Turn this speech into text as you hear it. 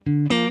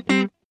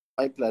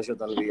My pleasure,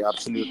 Tanvi.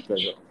 Absolute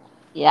pleasure.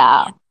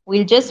 Yeah,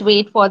 we'll just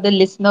wait for the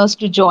listeners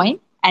to join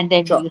and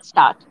then Sure. we'll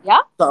start. Yeah,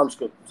 Sounds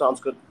good. Sounds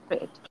good.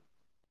 great.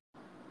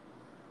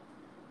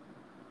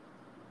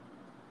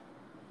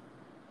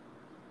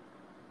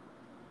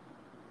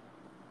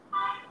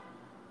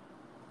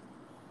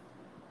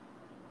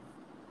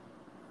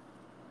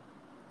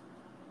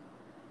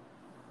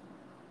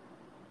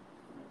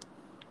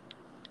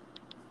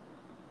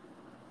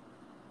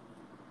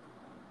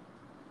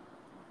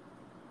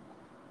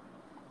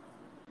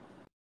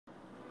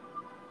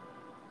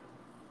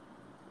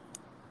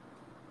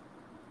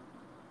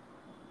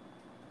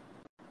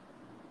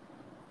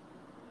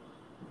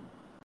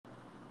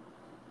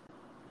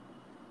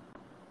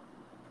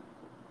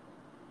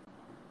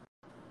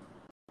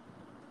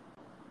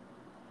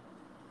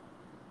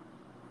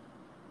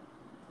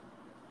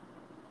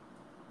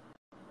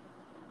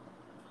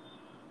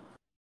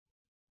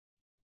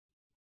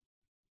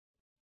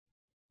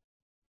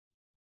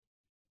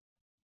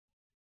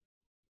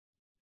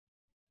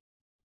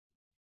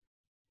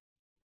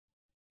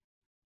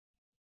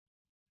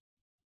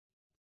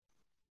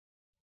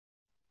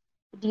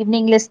 Good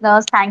evening,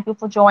 listeners. Thank you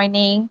for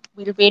joining.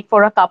 We'll wait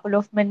for a couple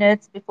of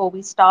minutes before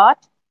we start.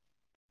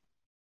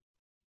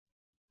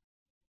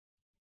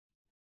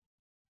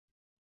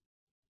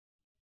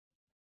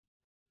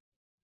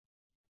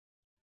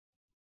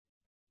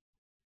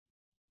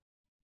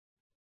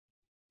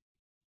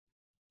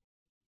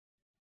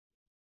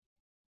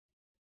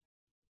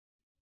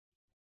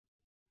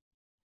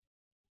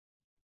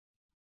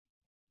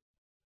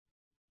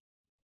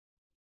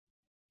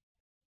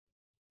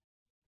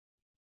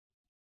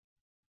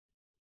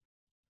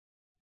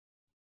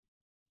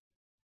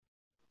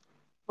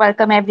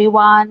 Welcome,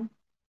 everyone.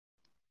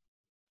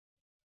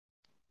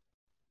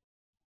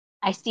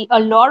 I see a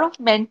lot of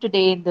men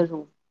today in the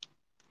room.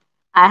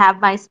 I have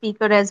my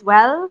speaker as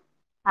well.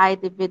 Hi,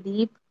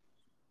 Divyadeep.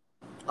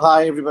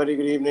 Hi, everybody.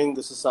 Good evening.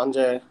 This is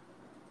Sanjay.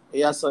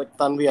 Yes,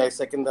 Tanvi, I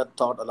second that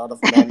thought. A lot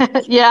of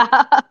men. Yeah,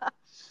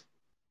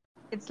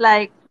 it's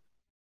like,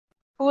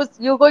 who's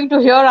you're going to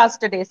hear us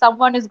today?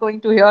 Someone is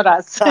going to hear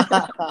us.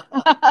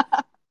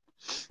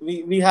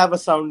 We have a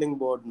sounding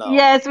board now.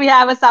 Yes, we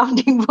have a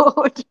sounding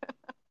board.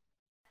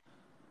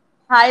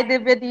 Hi,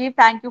 Divyadeep.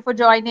 Thank you for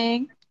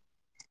joining.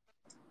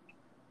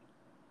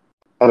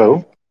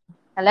 Hello.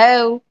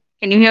 Hello.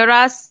 Can you hear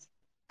us?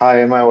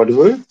 Hi, am I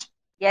audible?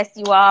 Yes,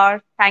 you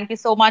are. Thank you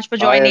so much for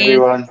Hi, joining.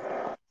 everyone.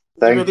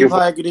 Thank you Divadeep, for.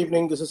 hi. Good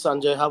evening. This is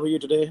Sanjay. How are you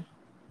today?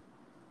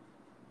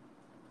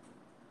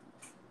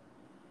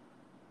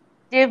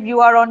 Div, you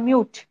are on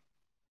mute.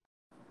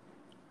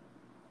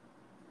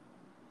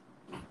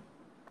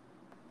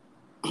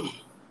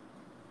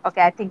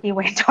 Okay, I think he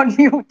went on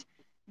mute.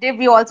 Div,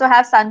 we also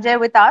have Sanjay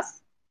with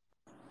us.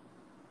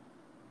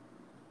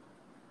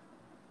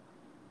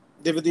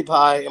 Divadeep,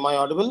 hi. Am I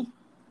audible?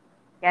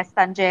 Yes,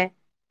 Sanjay.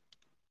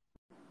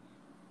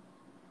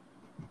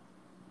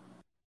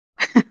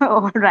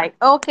 All right.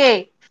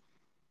 Okay.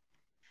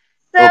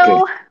 Okay.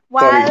 So,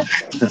 Sorry. while,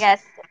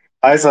 yes,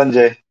 Hi,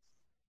 Sanjay.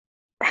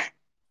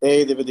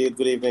 Hey, Divadeep.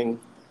 Good evening.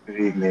 Good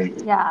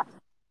evening. yeah,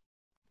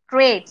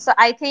 great. So,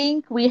 I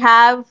think we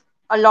have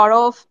a lot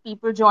of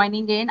people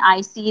joining in.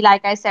 I see,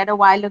 like I said a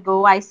while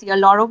ago, I see a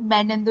lot of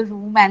men in the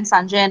room, and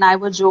Sanjay and I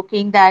were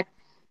joking that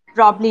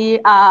probably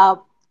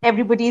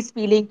everybody is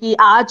feeling कि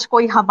आज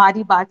कोई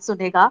हमारी बात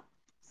सुनेगा.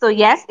 So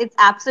yes, it's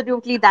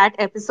absolutely that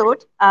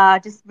episode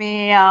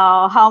जिसमें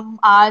हम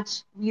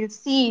आज we'll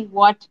see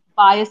what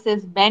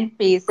biases men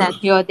face and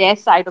hear their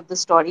side of the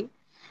story.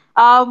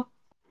 Um,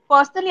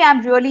 Personally,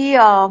 I'm really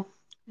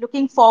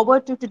looking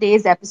forward to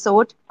today's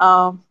episode,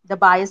 the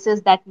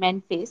biases that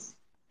men face.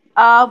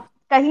 uh,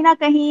 कहीं ना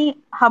कहीं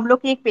हम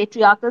लोग की एक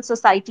पेट्रियार्कल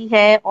सोसाइटी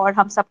है और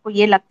हम सबको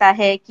ये लगता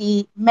है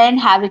कि men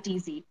have it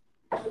easy,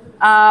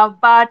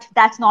 but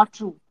that's not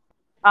true.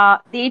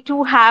 They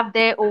too have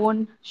their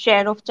own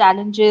share of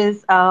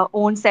challenges,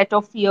 own set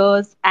of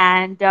fears,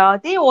 and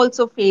they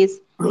also face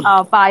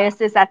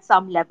biases at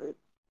some level.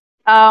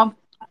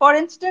 For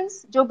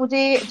instance जो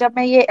मुझे जब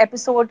मैं ये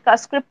एपिसोड का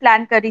script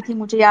plan कर रही थी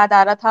मुझे याद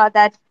आ रहा था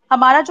दैट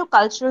हमारा जो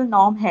कल्चरल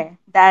नॉर्म है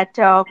that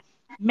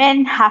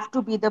men have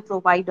to be the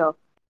provider.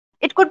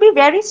 It could be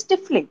very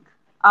stifling.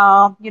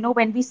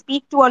 When we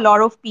speak to a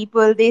lot of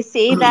people, they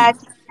say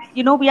that,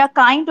 we are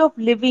kind of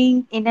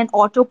living in an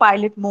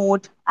autopilot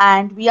mode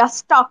and we are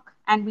stuck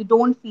and we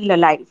don't feel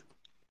alive.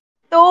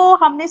 तो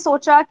हमने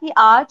सोचा कि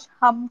आज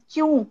हम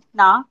क्यों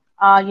ना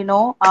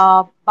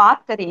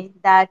बात करें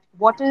that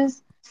what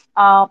is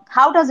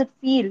how does it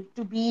feel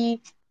to be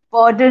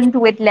burdened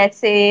with, let's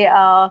say,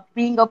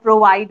 being a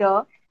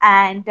provider.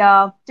 And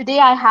today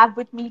I have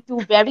with me two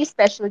very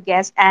special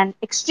guests and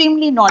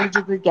extremely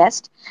knowledgeable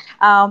guests.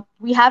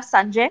 We have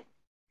Sanjay.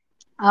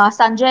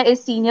 Sanjay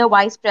is Senior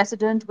Vice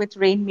President with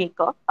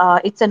Rainmaker.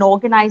 It's an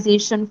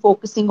organization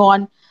focusing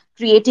on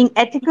creating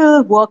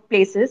ethical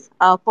workplaces,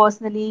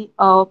 personally,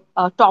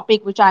 a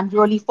topic which I'm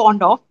really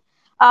fond of.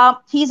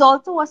 He's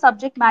also a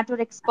subject matter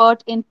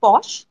expert in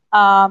POSH.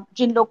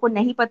 जिन लोग को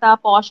नहीं पता,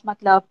 POSH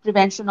मतलब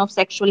Prevention of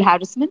Sexual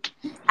Harassment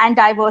and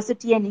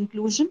Diversity and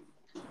Inclusion.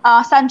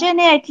 Sanjay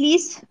ने at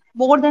least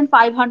more than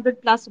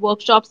 500 plus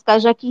workshops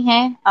कर रखी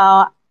हैं.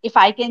 If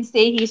I can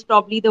say, he's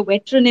probably the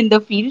veteran in the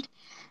field.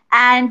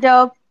 And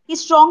he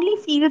strongly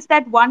feels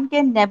that one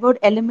can never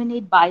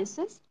eliminate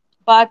biases,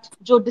 but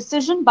जो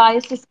decision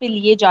biases पे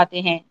लिए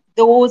जाते हैं,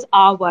 those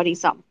are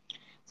worrisome.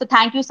 So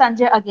thank you,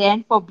 Sanjay,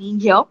 again for being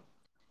here.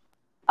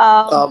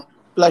 Um,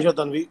 Pleasure,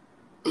 Tanvi.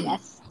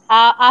 yes.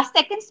 Our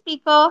second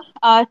speaker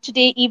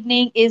today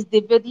evening is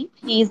Divyadeep.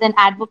 He is an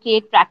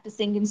advocate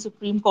practicing in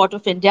Supreme Court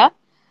of India.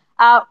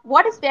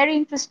 What is very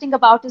interesting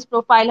about his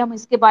profile, हम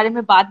इसके बारे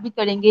में बात भी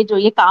करेंगे जो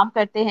ये काम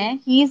करते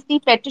हैं. He is the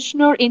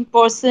petitioner in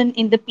person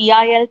in the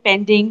PIL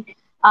pending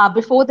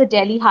before the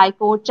Delhi High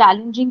Court,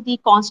 challenging the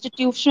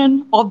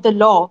constitution of the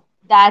law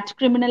that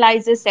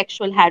criminalizes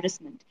sexual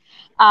harassment.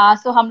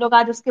 So हम लोग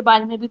आज उसके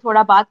बारे में भी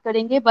थोड़ा बात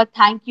करेंगे. But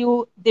thank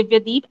you,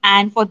 Divyadeep,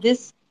 and for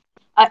this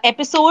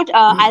episode,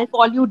 I'll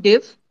call you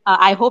Div.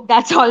 I hope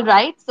that's all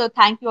right. So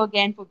thank you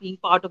again for being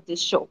part of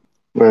this show.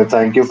 Well,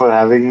 thank you for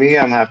having me.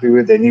 I'm happy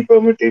with any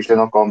permutation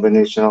or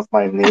combination of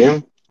my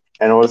name.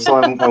 And also,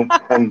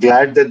 I'm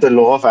glad that the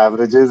law of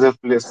averages have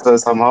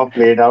somehow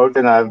played out,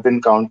 and I've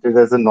been counted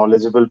as a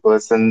knowledgeable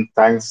person.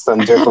 Thanks,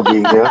 Sanjay, for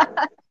being here.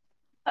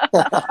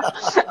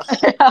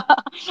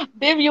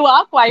 Dev, you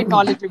are quite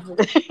knowledgeable.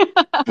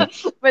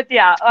 But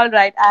yeah, all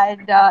right.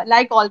 And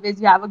like always,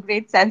 you have a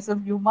great sense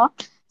of humor.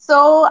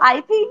 So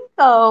I think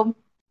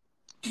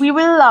we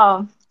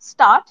will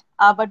start.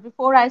 But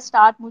before I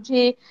start,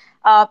 मुझे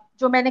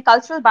जो मैंने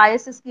cultural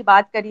biases की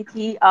बात करी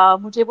थी,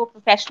 मुझे वो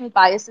professional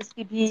biases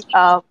की भी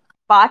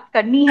बात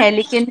करनी है,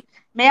 लेकिन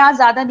मैं आज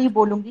ज़्यादा नहीं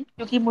बोलूँगी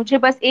क्योंकि मुझे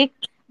बस एक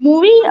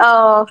movie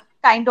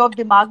kind of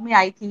दिमाग में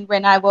आई थी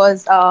when I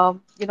was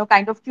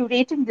kind of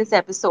curating this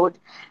episode.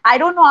 I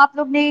don't know आप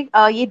लोग ने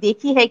ये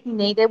देखी है कि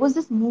नहीं. There was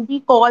this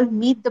movie called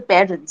Meet the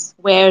Parents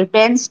where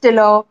Ben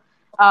Stiller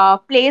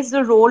plays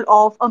the role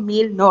of a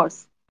male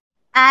nurse.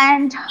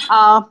 And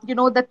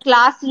the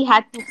class he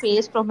had to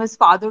face from his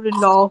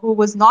father-in-law, who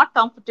was not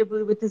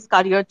comfortable with his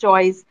career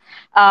choice,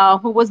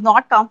 who was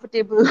not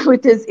comfortable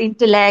with his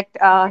intellect,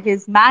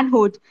 his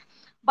manhood.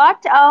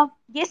 But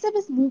ये सब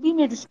इस movie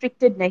में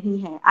restricted नहीं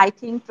है. I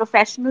think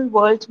professional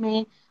world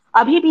में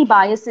अभी भी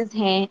biases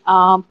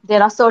हैं.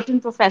 There are certain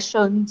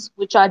professions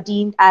which are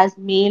deemed as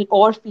male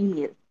or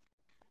female.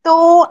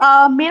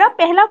 तो मेरा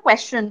पहला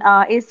question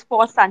is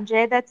for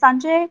Sanjay. That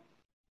Sanjay,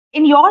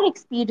 in your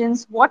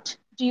experience, what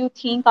do you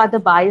think are the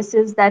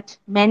biases that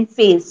men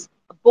face,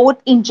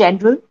 both in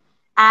general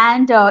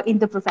and in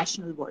the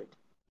professional world?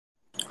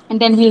 And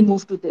then we'll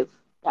move to Div.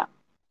 Yeah.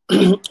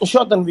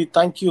 Sure, Tanvi,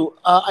 thank you.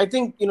 I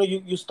think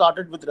you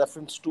started with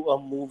reference to a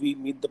movie,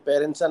 Meet the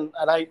Parents, and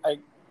I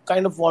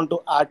kind of want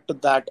to add to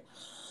that.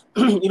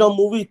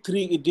 Movie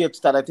Three Idiots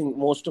that I think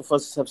most of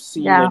us have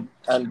seen Yeah. it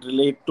and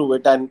relate to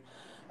it, and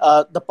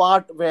the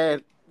part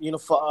where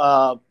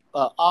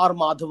R.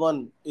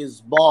 Madhavan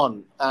is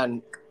born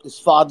and his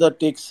father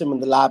takes him in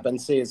the lap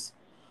and says,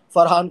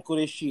 "Farhan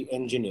Qureshi,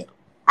 engineer."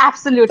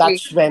 Absolutely.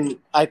 That's when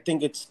I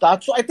think it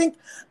starts. So I think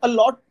a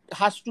lot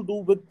has to do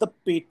with the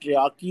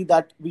patriarchy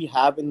that we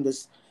have in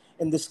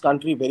this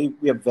country.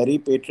 We are very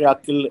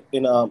patriarchal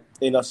in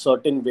a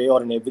certain way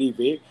or in every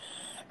way,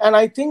 and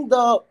I think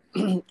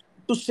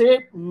to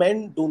say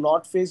men do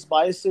not face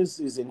biases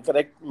is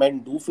incorrect. Men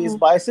do face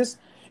biases.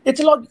 It's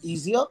a lot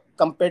easier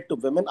compared to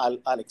women.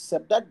 I'll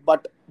accept that,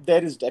 but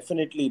there is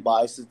definitely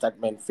biases that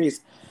men face,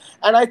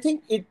 and I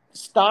think it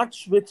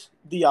starts with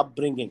the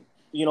upbringing.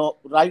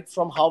 Right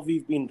from how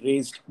we've been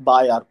raised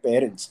by our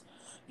parents.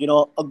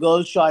 A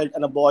girl child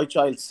and a boy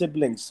child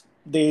siblings,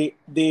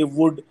 they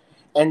would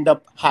end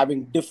up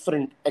having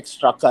different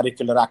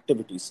extracurricular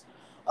activities.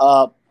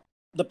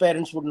 The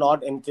parents would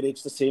not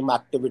encourage the same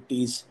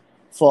activities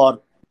for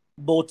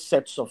both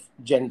sets of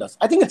genders.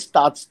 I think it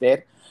starts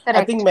there. Correct.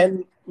 I think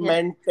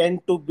men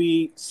tend to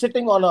be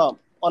sitting on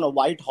a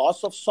white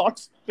horse of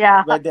sorts,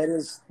 Yeah. where there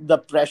is the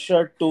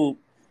pressure to,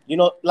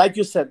 like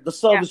you said, the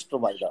service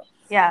provider.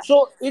 Yeah.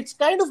 So it's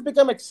kind of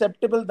become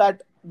acceptable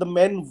that the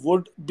men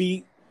would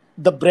be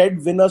the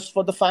breadwinners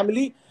for the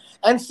family.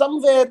 And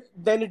somewhere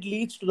then it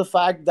leads to the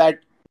fact that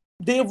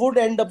they would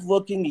end up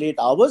working late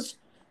hours.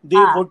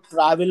 They would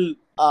travel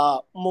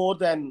more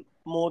than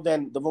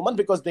the woman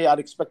because they are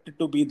expected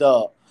to be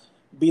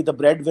the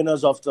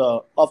breadwinners of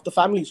the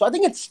family. So I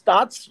think it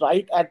starts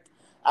right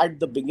at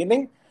the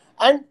beginning.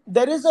 And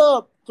there is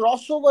a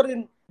crossover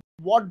in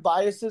what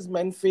biases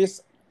men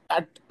face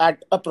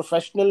at a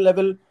professional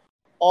level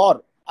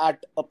or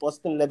at a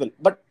personal level.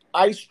 But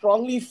I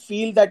strongly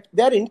feel that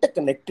they are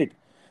interconnected.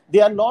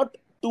 They are not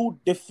two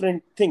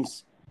different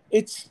things.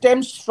 It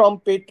stems from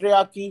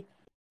patriarchy.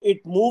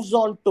 It moves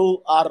on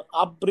to our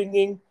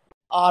upbringing,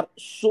 our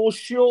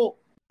socio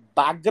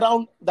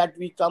background that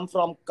we come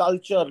from,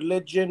 culture,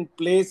 religion,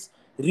 place,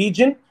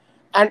 region,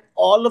 and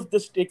all of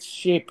this takes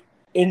shape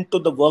into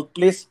the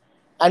workplace,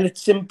 and it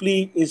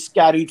simply is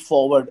carried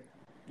forward,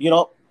 year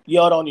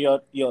on year,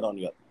 year on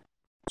year.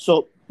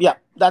 So Yeah,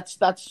 that's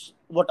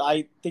what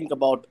I think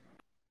about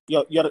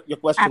your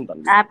question,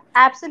 Tanvi.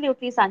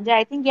 Absolutely, Sanjay.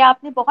 I think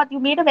you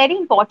made a very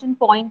important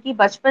point कि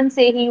बचपन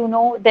से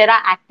ही there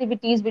are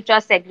activities which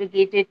are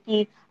segregated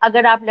कि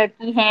अगर आप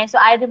लड़की हैं, so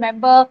I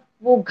remember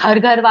वो घर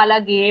घर वाला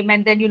game,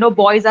 and then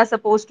boys are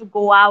supposed to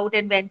go out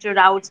and venture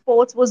out.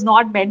 Sports was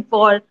not meant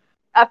for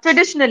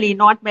traditionally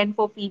not meant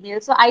for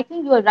females. So I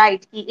think you're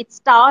right. कि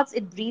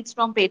it breeds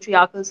from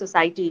patriarchal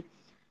society.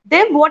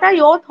 Then what are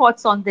your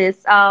thoughts on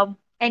this?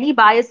 Any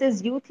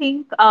biases you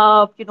think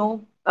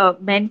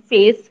men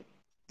face,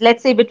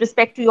 let's say with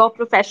respect to your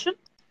profession?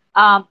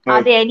 Are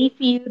Uh, there any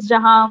fields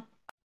jahan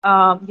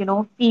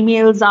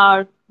females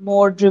are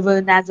more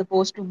driven as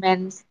opposed to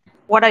men's?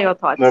 What are your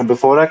Now, thoughts?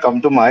 before I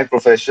come to my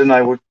profession,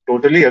 I would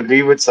totally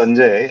agree with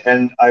Sanjay,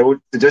 and I would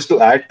just to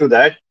add to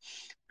that,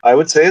 I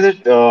would say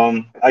that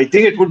I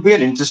think it would be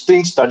an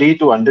interesting study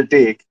to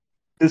undertake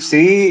to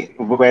see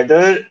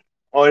whether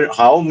or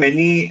how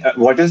many,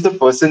 what is the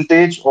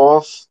percentage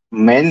of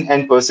men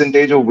and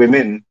percentage of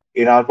women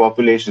in our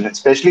population,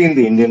 especially in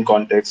the Indian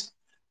context,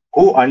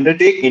 who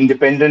undertake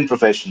independent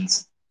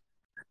professions.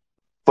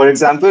 For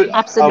example, a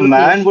Absolutely.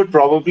 man would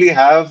probably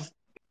have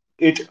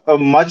it a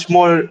much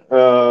more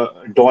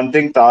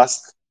daunting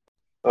task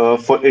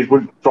for it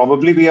would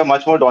probably be a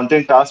much more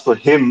daunting task for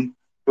him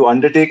to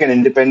undertake an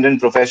independent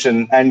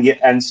profession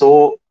and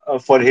so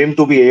for him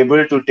to be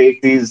able to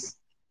take these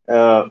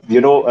uh,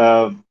 you know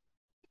uh,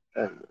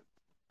 uh,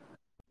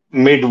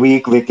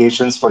 midweek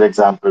vacations, for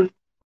example,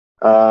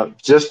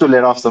 just to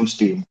let off some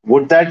steam.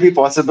 Would that be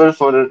possible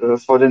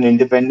for an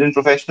independent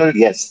professional?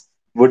 Yes.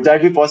 Would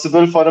that be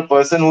possible for a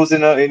person who's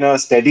in a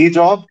steady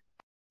job?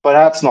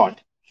 Perhaps not.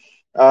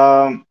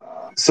 um,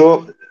 so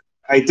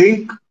I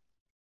think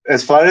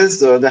as far as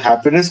the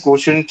happiness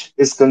quotient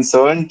is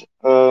concerned,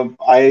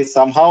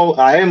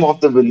 I am of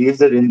the belief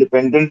that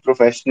independent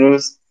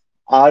professionals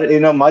are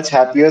in a much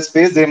happier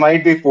space. They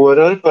might be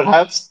poorer,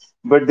 perhaps,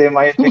 but they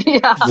might be,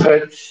 Yeah.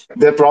 but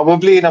they're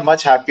probably in a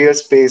much happier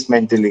space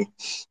mentally.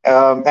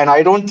 And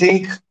I don't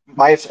think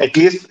at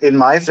least in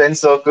my friend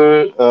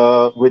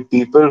circle, with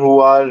people who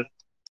are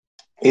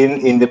in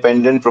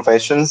independent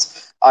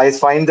professions, I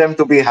find them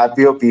to be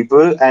happier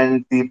people,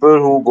 and people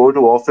who go to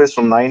office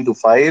from 9 to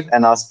 5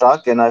 and are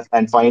stuck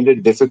and find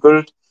it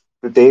difficult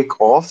to take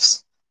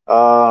offs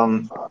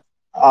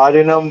are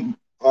in a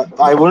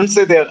I wouldn't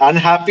say they're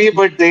unhappy,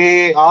 but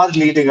they are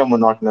leading a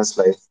monotonous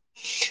life.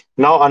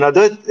 Now,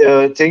 another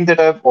thing that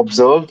I've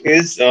observed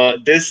is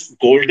this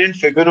golden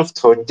figure of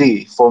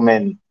 30 for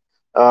men.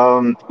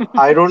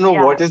 I don't know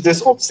Yeah. what is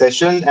this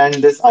obsession and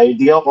this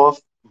idea of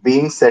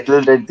being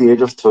settled at the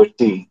age of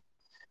 30.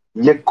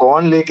 ये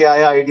कौन लेके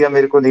आया idea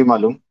मेरे को नहीं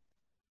मालूम.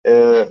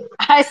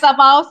 I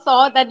somehow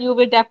saw that you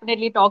will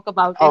definitely talk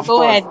about it. Of Go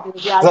course ahead,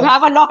 Dev. Yeah, you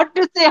have a lot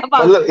to say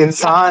about मतलब it. Yeah.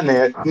 इंसान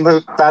है.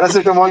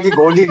 पैरासिटामोल की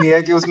गोली नहीं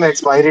है कि उसमें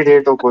एक्सपायरी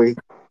डेट हो कोई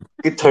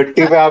कि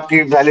 30 पे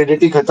आपकी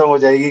वैलिडिटी खत्म हो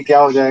जाएगी. क्या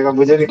हो जाएगा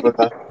मुझे नहीं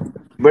पता.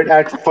 But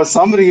for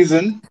some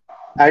reason,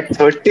 at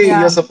 30, Yeah.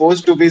 you're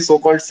supposed to be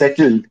so-called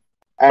settled,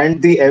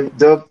 and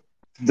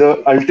the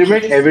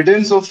ultimate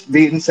evidence of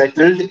being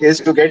settled is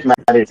to get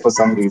married for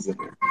some reason.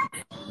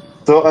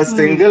 So a Hmm.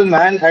 single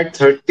man at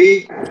 30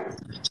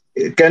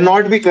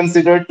 cannot be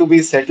considered to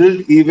be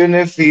settled, even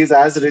if he's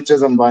as rich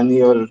as Ambani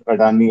or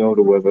Adani or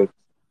whoever.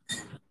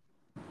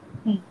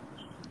 Hmm.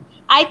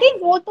 I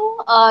think वो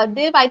तो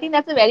Dev, I think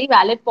that's a very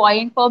valid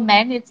point. For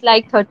men it's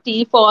like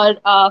 30, for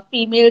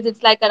females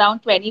it's like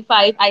around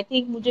 25. I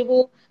think मुझे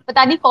वो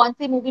पता नहीं कौन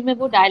सी movie में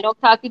वो dialogue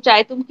था कि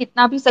चाहे तुम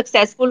कितना भी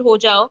सक्सेसफुल हो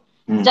जाओ,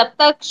 Hmm. जब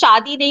तक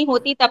शादी नहीं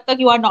होती तब तक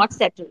you are not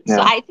settled. So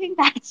Yeah. I think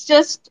that's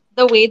just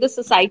the way the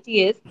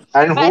society is.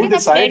 And But I who think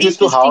that's a decides very as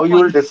to how interesting you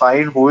will point.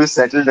 define who is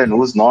settled and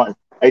who's not?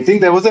 I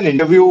think there was an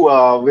interview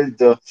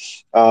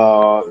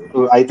uh,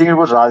 I think it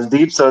was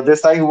Rajdeep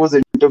Sardesai who was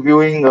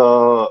interviewing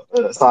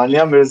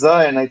Sania Mirza,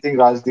 and I think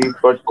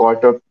Rajdeep got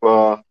caught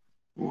up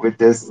with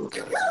this.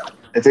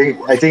 I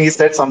think he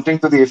said something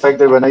to the effect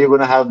that when are you going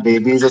to have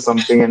babies or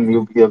something, and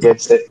you'll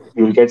get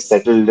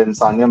settled. And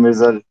Sania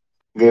Mirza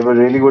gave a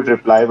really good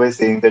reply by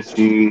saying that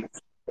she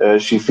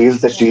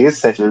feels that Yeah. she is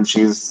settled.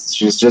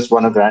 She's just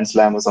won a Grand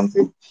Slam or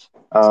something.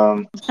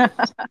 Um,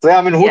 so yeah,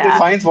 I mean, who Yeah.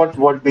 defines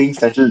what being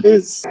settled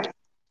is?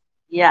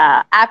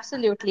 Yeah,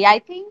 absolutely. I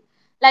think,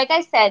 like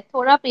I said,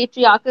 थोड़ा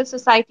patriarchal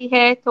society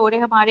है, थोड़े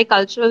हमारे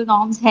cultural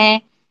norms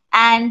हैं,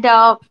 and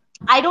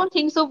I don't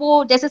think so.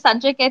 वो जैसे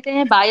संजय कहते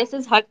हैं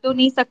biases हट तो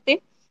नहीं सकते,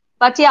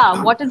 but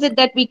yeah, what is it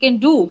that we can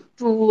do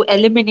to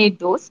eliminate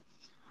those?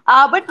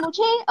 But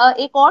मुझे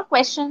एक और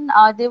question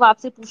देव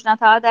आपसे पूछना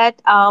था that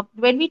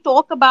when we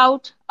talk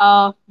about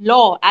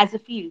law as a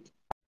field,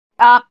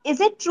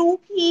 is it true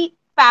कि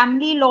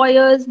family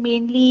lawyers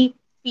mainly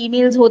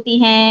females होती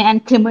हैं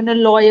and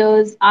criminal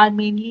lawyers are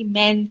mainly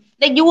men?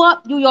 Like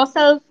you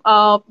yourself,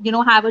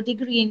 have a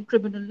degree in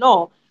criminal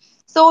law.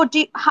 So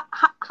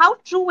how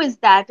true is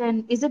that?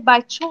 And is it by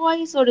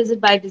choice or is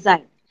it by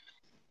design?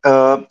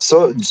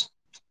 So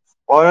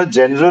on a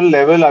general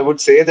level, I would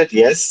say that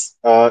yes,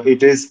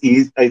 it is.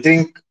 I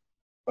think.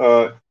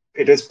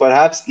 it is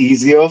perhaps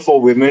easier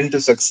for women to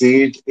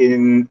succeed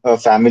in a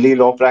family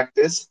law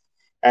practice,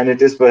 and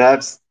it is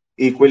perhaps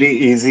equally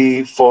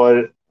easy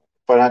for,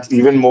 perhaps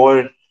even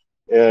more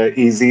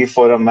easy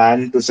for a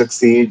man to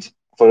succeed,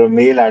 for a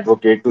male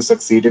advocate to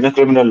succeed in a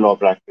criminal law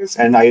practice.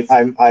 And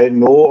I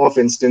know of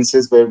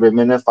instances where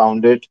women have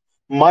found it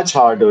much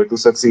harder to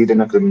succeed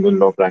in a criminal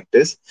law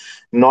practice.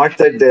 Not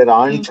that there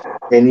aren't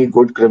any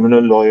good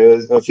criminal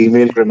lawyers or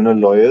female criminal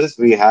lawyers,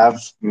 we have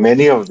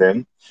many of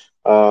them.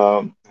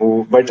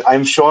 But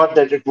I'm sure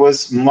that it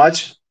was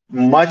much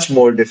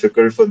more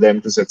difficult for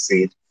them to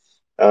succeed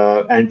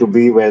and to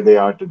be where they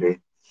are today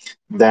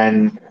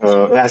than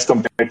as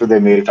compared to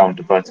their male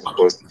counterparts, of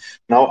course.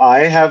 Now, I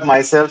have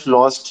myself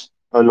lost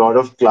a lot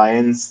of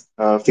clients,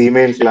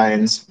 female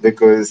clients,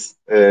 because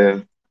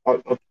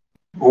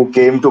who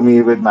came to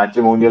me with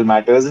matrimonial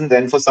matters, and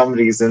then for some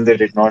reason they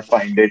did not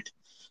find it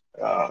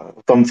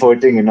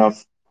comforting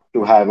enough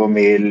to have a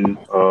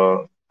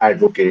male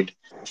advocate.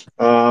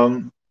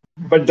 Um,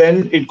 but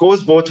then it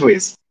goes both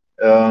ways.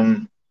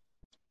 Um,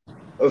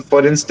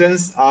 for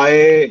instance,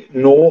 I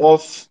know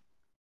of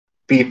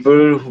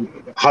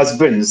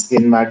husbands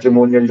in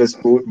matrimonial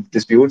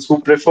disputes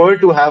who prefer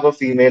to have a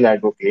female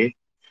advocate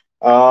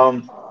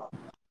um,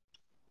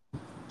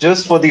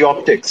 just for the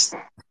optics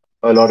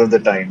a lot of the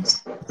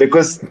times,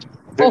 because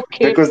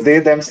Okay. because they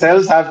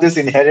themselves have this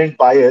inherent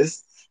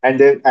bias, and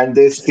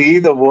they see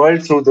the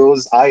world through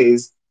those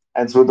eyes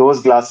and through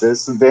those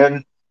glasses. So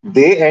then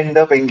they end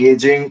up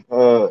engaging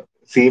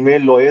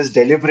female lawyers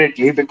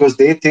deliberately because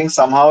they think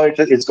somehow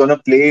it's going to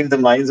play in the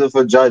minds of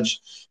a judge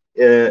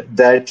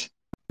that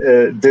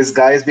this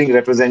guy is being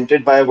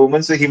represented by a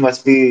woman, so he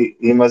must be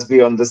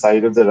on the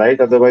side of the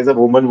right, otherwise a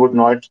woman would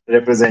not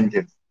represent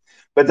him.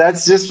 But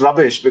that's just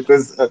rubbish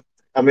because,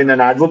 I mean,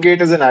 an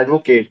advocate is an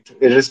advocate,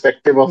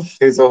 irrespective of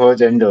his or her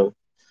gender.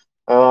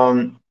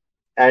 Um,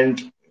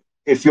 and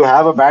if you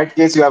have a bad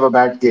case, you have a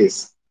bad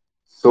case.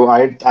 So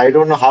I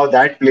don't know how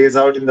that plays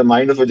out in the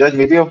mind of a judge.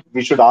 Maybe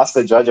we should ask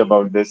the judge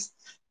about this.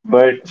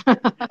 But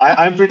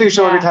I'm pretty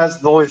sure it Yeah.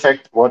 has no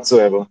effect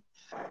whatsoever.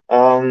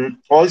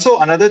 Also,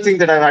 another thing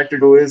that I've had to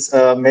do is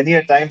many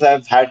a times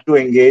I've had to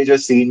engage a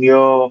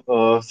senior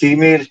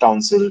female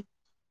counsel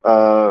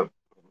uh,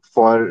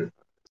 for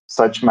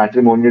such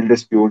matrimonial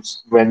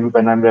disputes when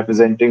I'm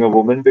representing a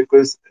woman,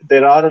 because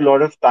there are a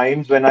lot of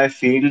times when I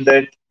feel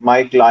that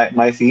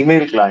my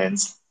female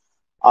clients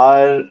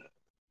are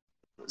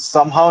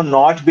somehow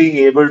not being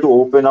able to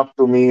open up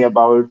to me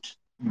about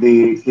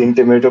the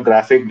intimate or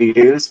graphic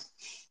details,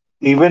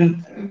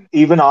 even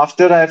even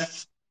after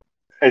I've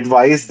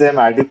advise them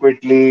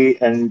adequately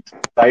and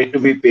try to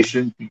be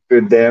patient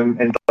with them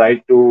and try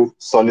to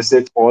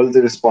solicit all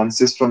the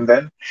responses from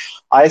them.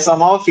 I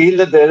somehow feel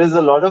that there is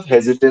a lot of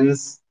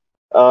hesitance.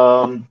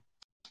 Um,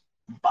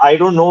 I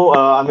don't know.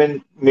 I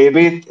mean,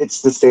 maybe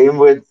it's the same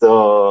with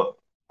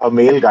a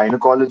male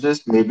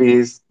gynecologist.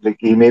 Maybe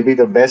he may be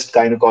the best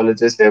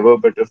gynecologist ever,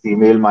 but a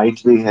female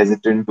might be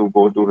hesitant to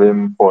go to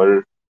him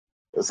for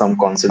some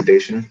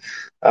consultation.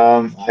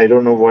 I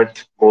don't know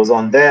what goes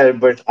on there,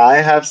 but I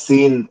have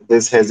seen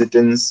this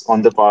hesitance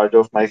on the part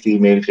of my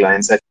female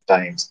clients at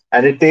times.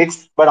 And it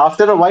takes, but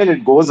after a while,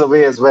 it goes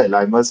away as well.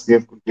 I must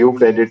give due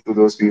credit to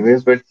those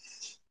females. But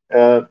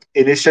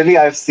initially,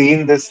 I've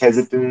seen this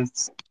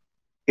hesitance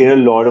in a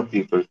lot of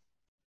people.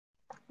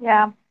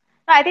 Yeah.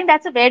 No, I think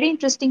that's a very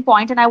interesting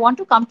point, and I want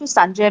to come to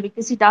Sanjay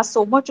because he does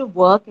so much of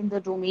work in the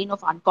domain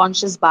of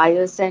unconscious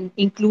bias and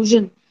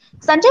inclusion.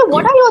 Sanjay,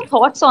 what are your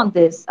thoughts on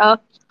this?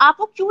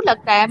 आपको क्यों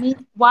लगता है? I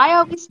mean, why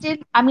are we still?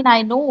 I mean,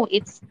 I know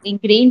it's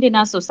ingrained in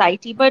our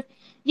society, but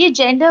ये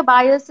gender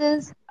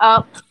biases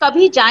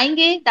कभी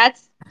जाएंगे?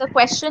 That's the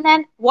question.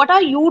 And what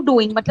are you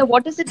doing? मतलब,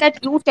 what is it that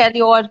you tell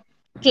your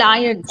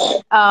clients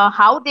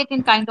how they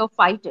can kind of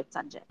fight it,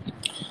 Sanjay?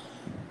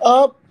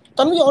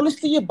 Tanvi,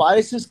 honestly, ये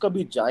biases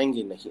कभी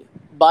जाएंगे नहीं.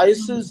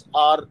 Biases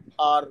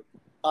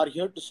are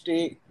here to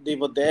stay. They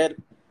were there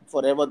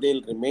forever.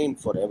 They'll remain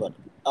forever.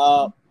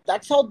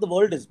 That's how the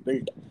world is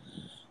built.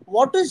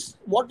 What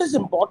is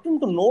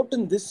important to note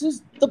in this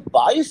is the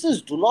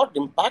biases do not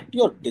impact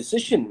your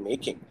decision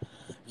making.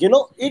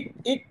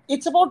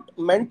 It's about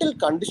mental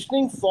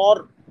conditioning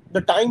for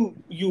the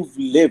time you've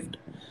lived.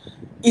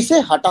 इसे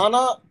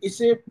हटाना,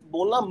 इसे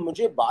बोलना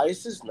मुझे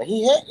biases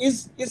नहीं है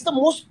is the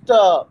most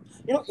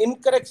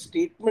incorrect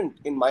statement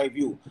in my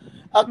view.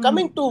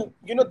 Coming to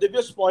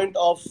Divya's point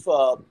of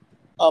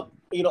uh,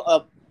 you know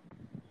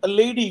a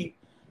lady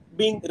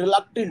being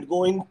reluctant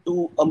going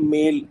to a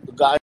male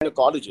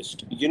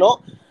gynecologist,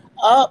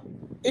 uh,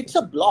 it's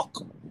a block.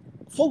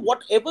 For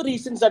whatever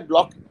reasons that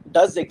block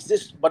does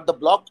exist, but the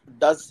block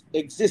does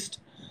exist.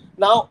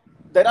 Now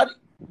there are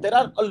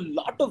a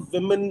lot of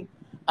women,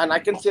 and I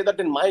can say that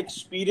in my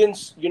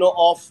experience,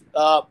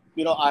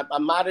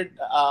 I'm married,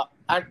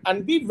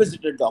 and we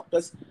visited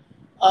doctors.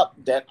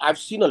 There, I've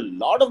seen a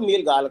lot of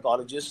male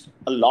gynecologists,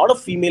 a lot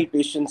of female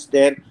patients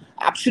there,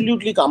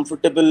 absolutely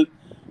comfortable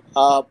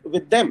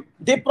with them.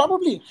 They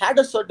probably had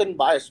a certain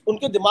bias.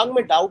 उनके दिमाग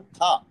में doubt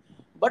था,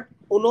 but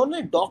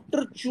उन्होंने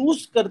doctor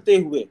choose करते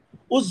हुए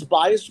उस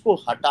बायस को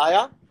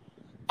हटाया,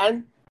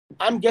 And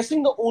I'm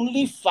guessing the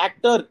only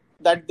factor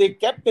that they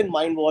kept in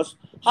mind was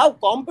how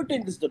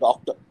competent is the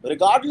doctor,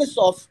 regardless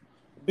of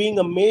being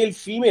a male,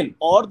 female,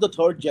 or the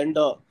third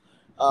gender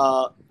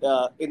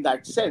in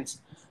that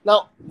sense.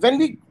 Now, when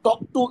we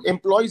talk to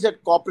employees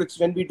at corporates,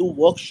 when we do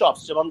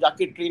workshops, जब हम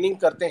जाके training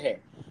करते हैं,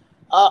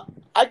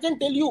 I can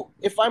tell you,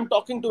 if I'm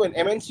talking to an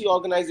MNC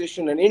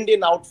organization, an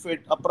Indian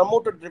outfit, a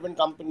promoter-driven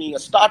company, a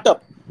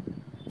startup,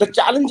 the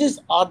challenges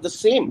are the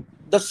same.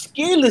 The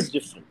scale is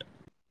different.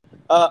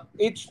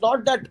 It's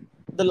not that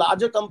the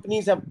larger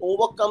companies have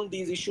overcome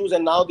these issues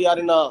and now they are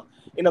in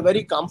a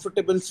very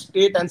comfortable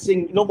state and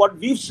saying, you know what,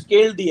 we've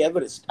scaled the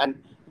Everest and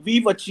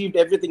we've achieved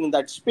everything in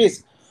that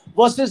space.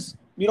 Versus,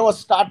 a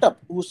startup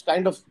who's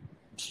kind of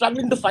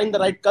struggling to find the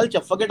right culture.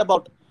 Forget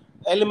about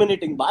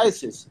eliminating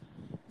biases.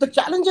 The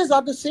challenges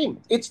are the same.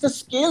 It's the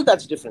scale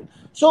that's different.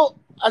 So,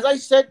 as I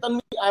said,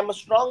 Tanvi, I'm a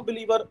strong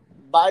believer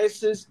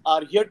biases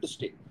are here to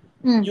stay.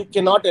 You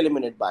cannot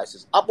eliminate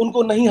biases. आप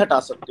उनको नहीं हटा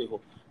सकते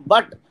हो.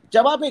 But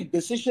जब आप एक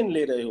decision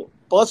ले रहे हो,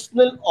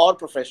 personal or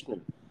professional,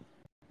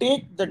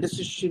 take the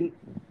decision,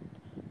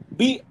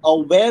 be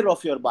aware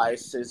of your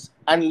biases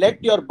and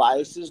let your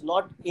biases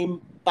not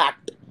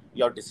impact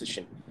your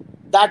decision.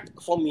 That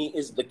for me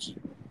is the key.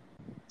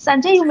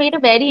 Sanjay, you made a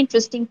very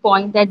interesting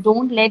point that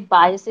don't let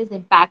biases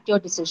impact your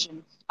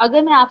decision.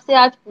 अगर मैं आपसे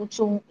आज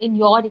पूछूं in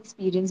your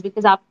experience,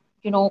 because आप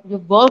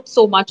you've worked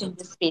so much in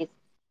this space,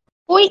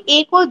 कोई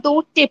एक और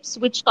दो tips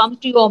which come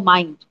to your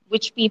mind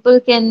which people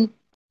can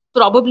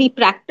probably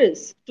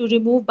practice to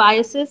remove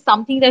biases,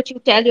 something that you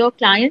tell your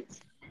clients,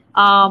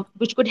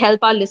 which could help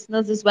our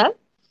listeners as well?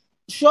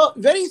 Sure,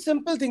 very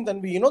simple thing,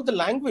 Tanvi. The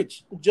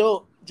language,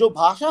 जो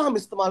भाषा हम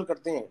इस्तेमाल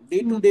करते हैं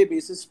day to day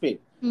basis पे,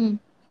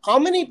 how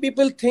many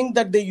people think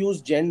that they use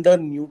gender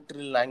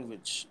neutral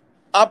language?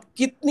 आप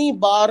कितनी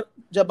बार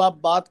जब आप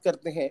बात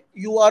करते हैं,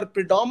 you are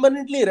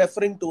predominantly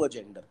referring to a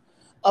gender,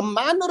 a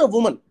man or a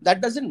woman,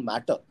 that doesn't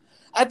matter.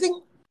 I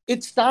think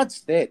it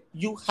starts there.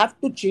 You have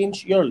to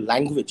change your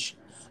language.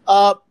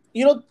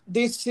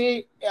 They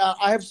say,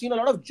 I have seen a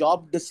lot of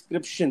job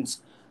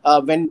descriptions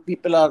when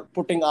people are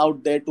putting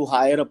out there to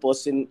hire a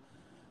person.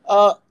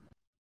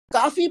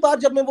 काफी बार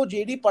जब मैं वो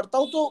JD पढ़ता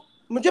हूँ तो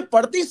मुझे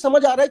पढ़ते ही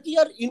समझ आ रहा है कि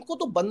यार इनको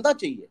तो बंदा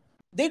चाहिए.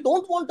 They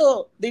don't want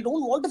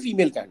a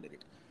female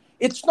candidate.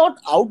 It's not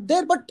out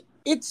there, but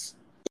it's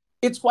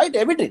quite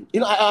evident.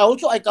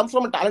 I come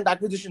from a talent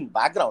acquisition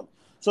background,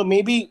 so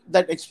maybe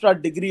that extra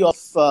degree of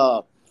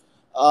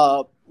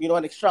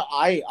an extra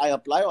I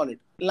apply on it.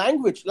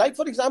 Language, like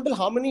for example,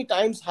 how many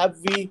times have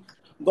we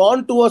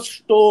gone to a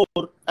store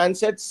and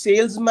said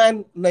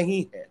salesman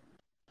nahi hai?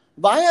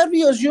 Why are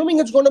we assuming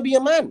it's going to be a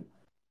man?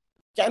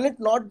 Can it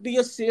not be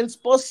a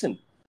salesperson?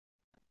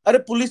 अरे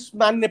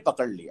policeman ने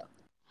पकड़ लिया.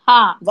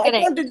 Why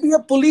can't it be a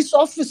police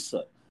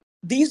officer?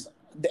 These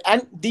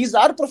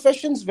are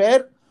professions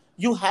where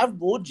you have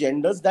both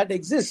genders that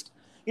exist.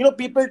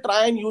 People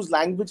try and use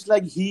language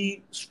like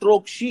he,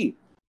 stroke, she.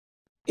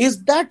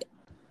 Is that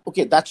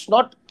okay? That's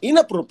not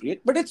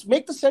inappropriate, but it's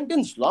make the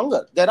sentence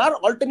longer. There are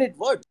alternate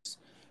words.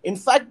 In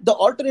fact, the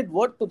alternate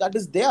word to that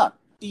is there.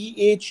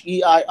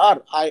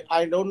 THEIR.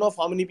 I don't know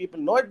how many people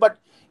know it, but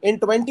in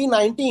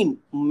 2019,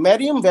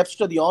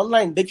 Merriam-Webster, the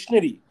online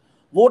dictionary,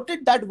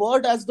 voted that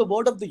word as the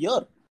word of the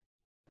year,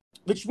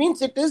 which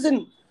means it is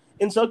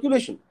in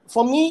circulation.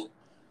 For me,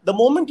 the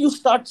moment you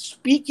start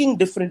speaking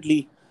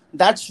differently,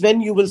 that's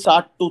when you will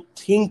start to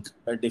think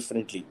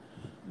differently.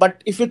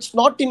 But if it's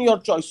not in your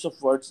choice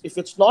of words, if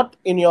it's not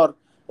in your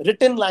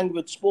written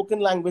language,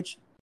 spoken language,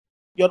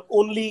 you're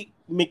only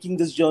making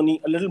this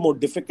journey a little more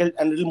difficult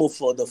and a little more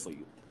further for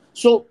you.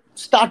 So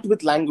start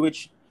with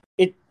language.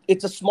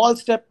 It's a small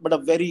step, but a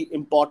very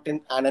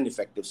important and an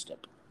effective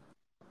step.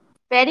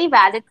 Very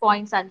valid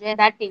point, Sanjay.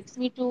 That takes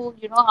me to,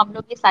 हम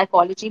लोग ये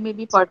psychology में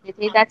भी पढ़ते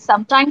थे that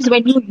sometimes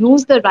when you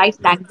use the right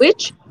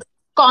language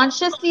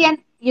consciously and,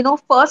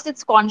 first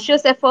it's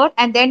conscious effort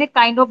and then it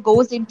kind of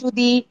goes into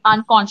the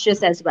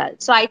unconscious as well.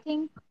 So I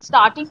think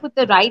starting with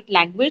the right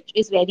language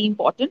is very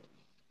important.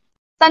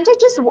 Sanjay,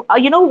 just,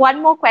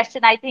 one more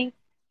question, I think,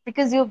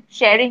 because you're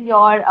sharing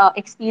your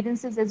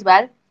experiences as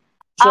well.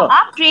 Sure.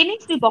 आप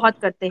trainings भी बहुत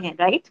करते हैं,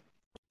 right?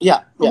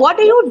 Yeah. What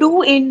do you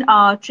do in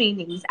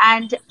trainings?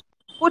 And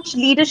कुछ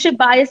leadership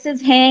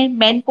biases हैं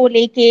men को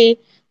लेके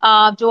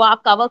जो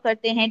आप cover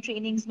करते हैं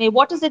trainings में.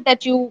 What is it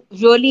that you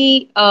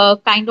really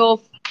kind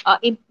of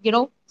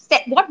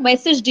what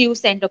message do you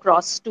send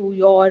across to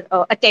your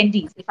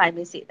attendees, if I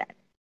may say that?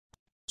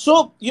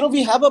 So,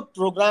 we have a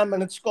program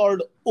and it's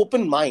called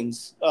Open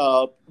Minds,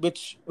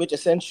 which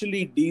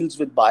essentially deals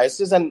with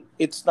biases, and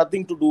it's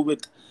nothing to do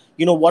with,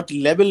 what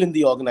level in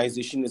the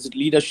organization. Is it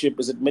leadership?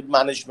 Is it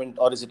mid-management?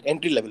 Or is it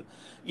entry level?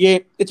 Yeah,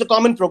 it's a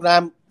common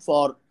program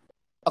for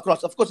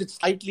across. Of course, it's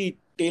slightly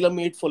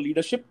tailor-made for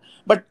leadership,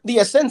 but the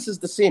essence is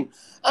the same.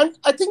 And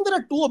I think there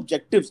are two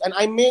objectives, and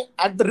I may,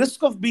 at the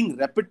risk of being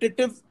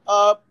repetitive,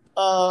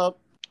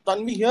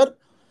 Tanvi here,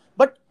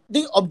 but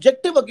the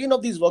objective again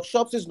of these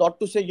workshops is not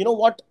to say,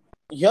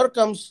 here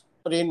comes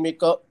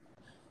Rainmaker,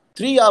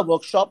 3-hour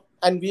workshop,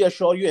 and we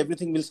assure you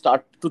everything will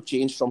start to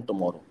change from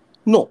tomorrow.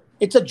 No,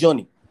 it's a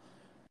journey.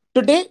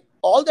 Today,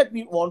 all that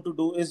we want to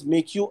do is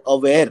make you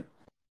aware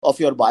of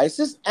your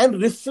biases and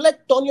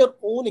reflect on your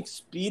own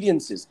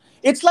experiences.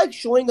 It's like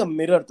showing a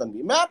mirror,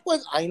 Tanvi. मैं आपको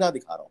एक आईना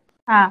दिखा रहा हूँ.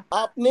 हाँ.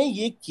 आपने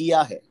ये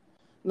किया है.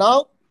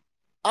 Now,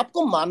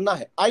 आपको मानना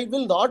है. I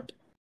will not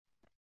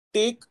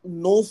take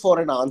no for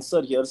an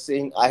answer here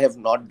saying I have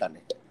not done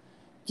it.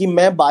 कि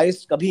मैं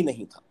biased कभी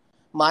नहीं था.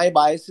 My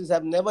biases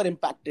have never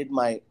impacted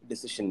my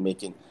decision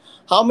making.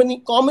 How many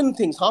common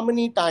things, how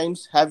many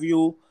times have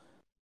you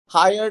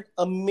hired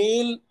a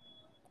male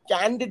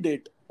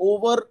candidate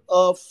over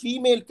a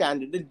female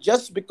candidate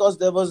just because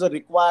there was a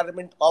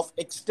requirement of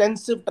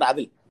extensive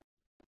travel?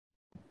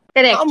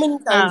 How Correct. many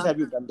times have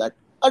you done that?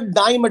 A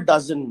dime a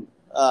dozen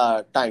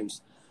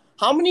times.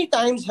 How many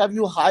times have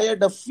you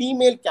hired a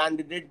female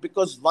candidate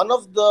because one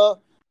of the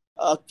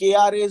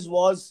KRAs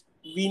was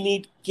we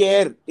need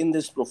care in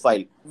this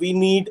profile. We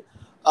need,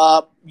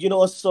 a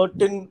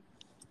certain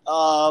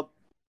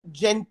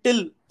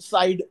gentle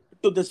side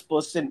to this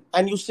person.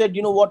 And you said,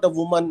 you know what, a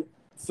woman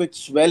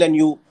fits well, and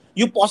you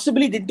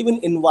possibly didn't even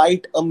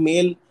invite a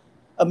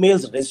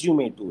male's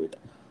resume to it.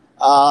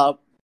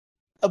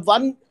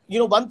 One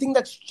thing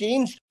that's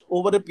changed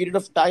over a period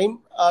of time,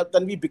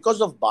 Tanvi,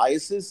 because of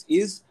biases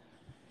is,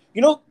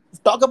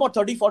 talk about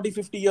 30, 40,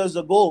 50 years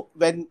ago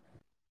when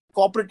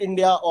corporate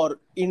India or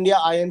India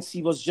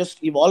INC was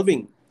just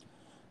evolving.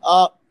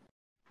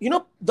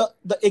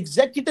 The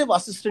executive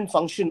assistant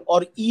function,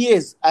 or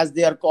EAs as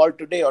they are called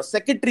today, or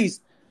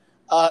secretaries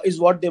is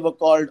what they were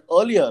called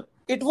earlier.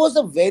 It was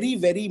a very,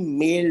 very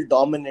male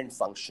dominant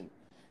function.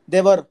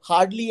 There were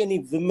hardly any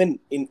women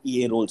in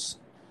EA roles.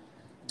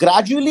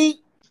 Gradually,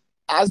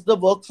 as the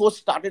workforce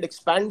started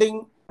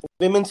expanding,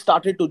 women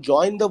started to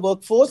join the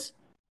workforce.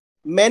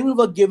 Men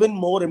were given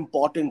more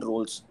important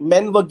roles.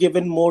 Men were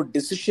given more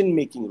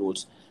decision-making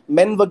roles.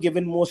 Men were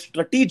given more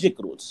strategic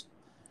roles.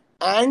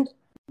 And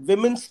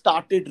women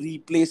started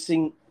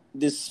replacing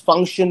this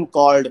function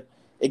called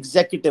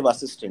executive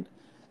assistant.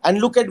 And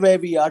look at where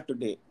we are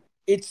today.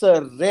 It's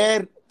a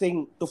rare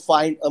thing to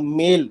find a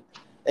male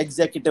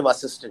executive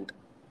assistant.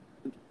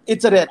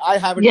 It's a rare. I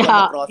haven't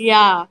come across.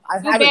 Yeah. I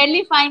You haven't.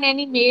 barely find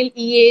any male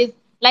EAs.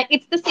 Like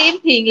it's the same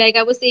thing. Like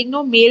I was saying,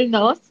 no male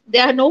nurse.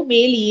 There are no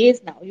male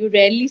EAs now. You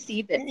rarely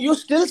see them. You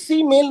still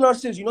see male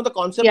nurses. You know, the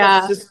concept of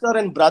Yeah. sister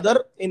and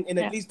brother in at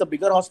Yeah. least the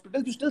bigger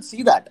hospitals, you still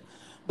see that.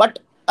 But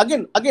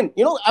again,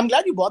 I'm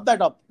glad you brought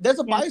that up. There's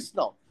a Yeah. bias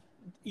now.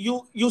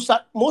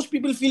 Most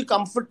people feel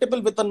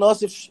comfortable with a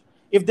nurse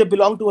if they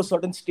belong to a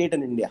certain state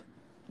in India,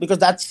 because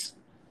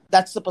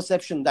that's the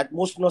perception that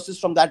most nurses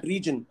from that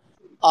region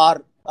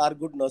are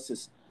good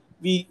nurses.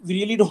 We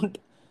really don't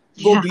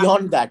go Yeah.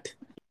 beyond that.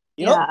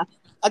 You know, Yeah.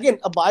 again,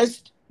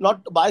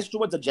 not a bias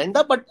towards a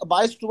gender, but a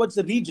bias towards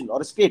a region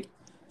or a state.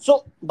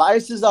 So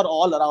biases are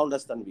all around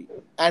us, Tanvi,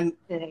 and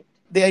Correct.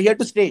 they are here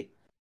to stay.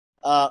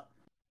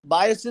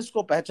 Biases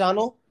ko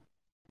pehchano,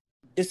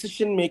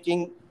 decision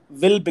making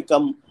will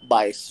become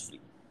bias free.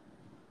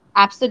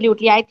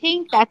 Absolutely. I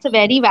think that's a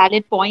very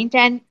valid point.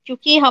 And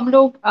क्योंकि हम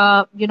लोग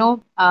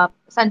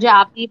संजय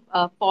आप भी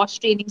FOSS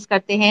trainings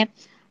करते हैं,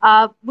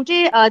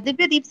 मुझे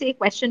दिव्यदीप से एक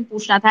क्वेश्चन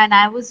पूछना था, and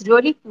I was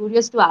really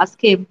curious to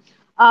ask him.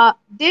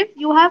 Div,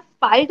 you have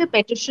filed a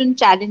petition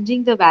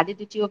challenging the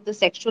validity of the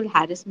sexual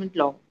harassment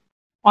law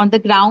on the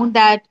ground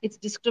that it's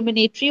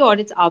discriminatory or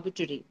it's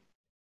arbitrary.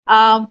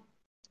 Um,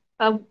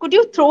 could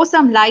you throw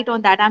some light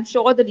on that? I'm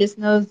sure the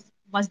listeners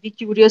must be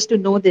curious to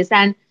know this.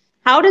 And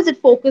how does it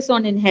focus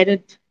on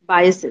inherent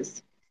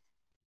biases?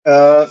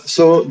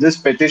 So this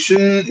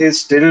petition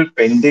is still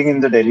pending in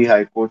the Delhi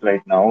High Court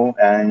right now,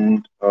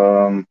 and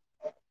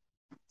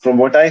from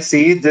what I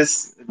see,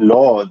 this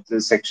law, the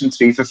Section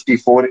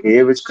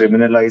 354A, which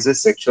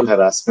criminalizes sexual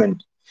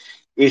harassment,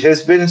 it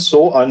has been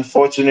so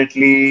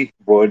unfortunately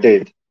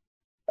worded.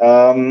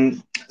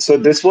 So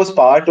this was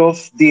part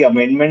of the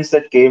amendments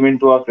that came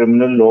into our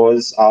criminal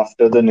laws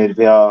after the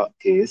Nirbhaya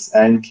case,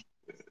 and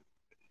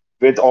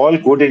with all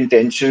good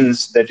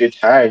intentions that it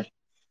had,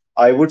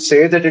 I would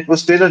say that it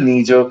was still a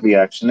knee-jerk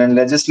reaction. And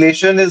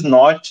legislation is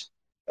not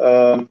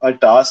a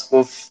task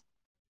of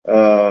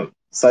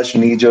such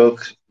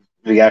knee-jerk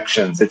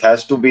reactions. It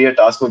has to be a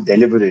task of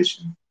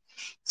deliberation.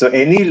 So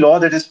any law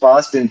that is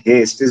passed in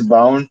haste is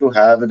bound to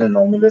have an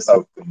anomalous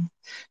outcome.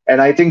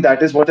 And I think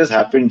that is what has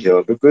happened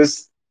here,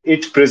 because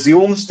it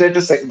presumes that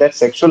that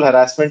sexual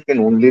harassment can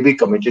only be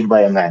committed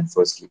by a man,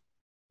 firstly.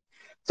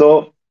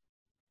 So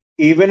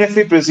even if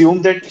we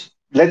presume that,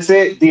 let's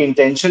say, the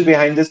intention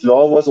behind this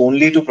law was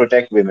only to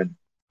protect women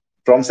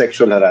from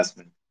sexual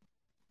harassment,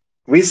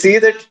 we see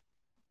that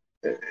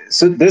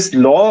so this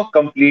law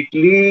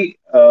completely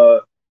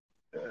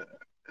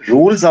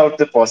rules out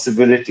the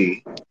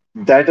possibility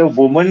that a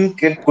woman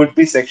could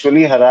be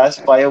sexually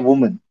harassed by a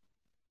woman,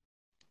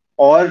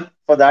 or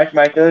for that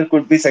matter,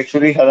 could be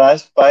sexually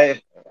harassed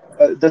by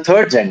the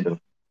third gender.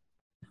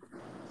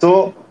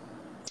 So,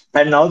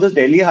 and now the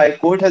Delhi High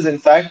Court has in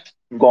fact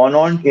gone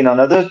on in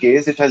another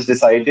case. It has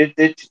decided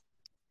that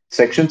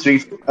Section 3,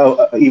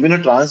 even a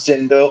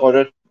transgender or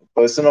a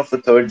person of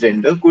the third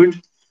gender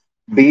could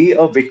be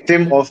a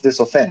victim of this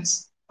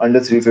offense under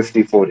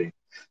 354A.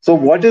 So,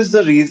 what is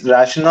the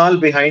rationale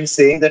behind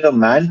saying that a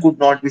man could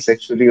not be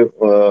sexually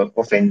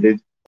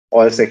offended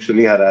or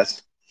sexually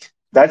harassed?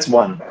 That's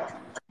one.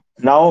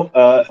 Now,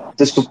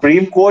 the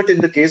Supreme Court,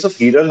 in the case of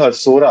Hiral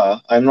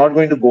Harsora, I'm not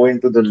going to go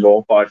into the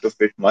law part of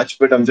it much,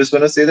 but I'm just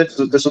going to say that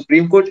the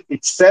Supreme Court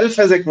itself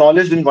has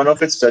acknowledged in one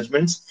of its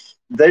judgments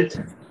that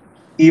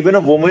even a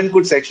woman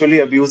could sexually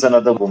abuse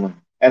another woman.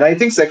 And I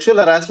think sexual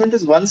harassment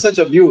is one such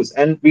abuse,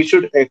 and we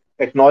should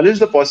acknowledge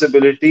the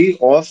possibility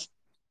of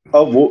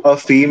a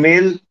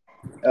female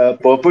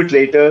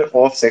perpetrator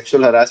of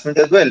sexual harassment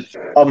as well.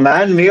 A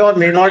man may or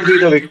may not be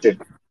the victim.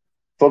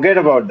 Forget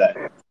about that.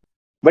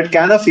 But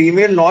can a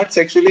female not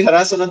sexually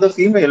harass another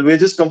female? We're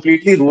just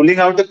completely ruling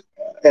out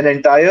an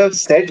entire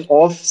set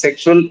of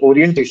sexual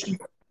orientation.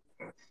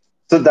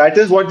 So that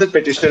is what the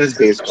petition is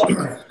based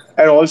on.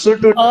 And also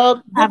to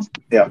Um,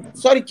 yeah.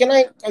 Sorry, can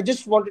I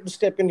just wanted to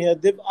step in here.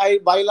 Div, I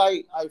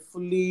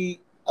fully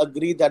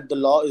agree that the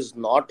law is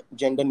not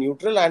gender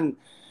neutral, and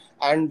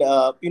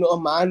a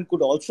man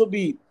could also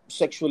be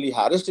sexually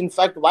harassed. In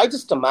fact, why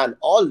just a man?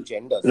 All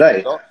genders,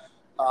 Right.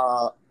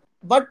 Uh,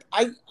 but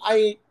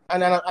I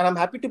and I'm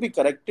happy to be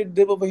corrected,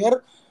 Div, over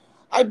here.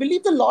 I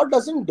believe the law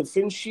doesn't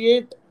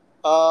differentiate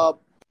uh,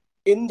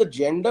 in the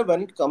gender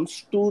when it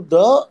comes to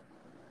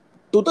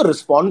the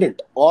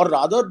respondent, or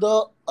rather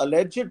the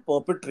alleged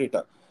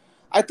perpetrator.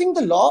 I think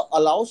the law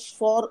allows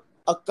for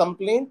a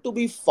complaint to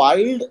be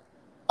filed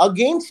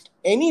against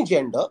any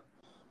gender,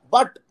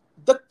 but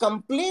the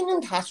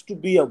complainant has to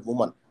be a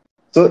woman.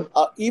 So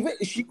Even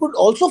she could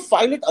also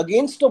file it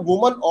against a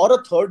woman or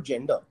a third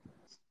gender.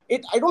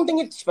 I don't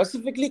think it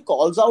specifically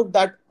calls out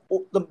that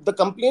the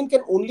complaint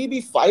can only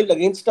be filed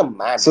against a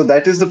man. so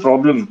that is the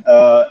problem.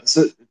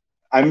 So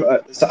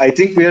I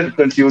think we are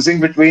confusing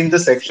between the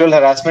Sexual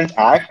Harassment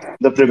Act,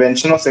 the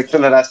Prevention of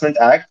Sexual Harassment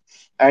Act,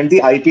 and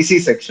the IPC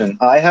section.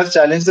 I have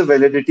challenged the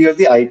validity of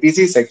the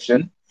IPC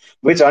section,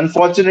 which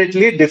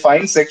unfortunately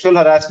defines sexual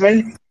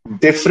harassment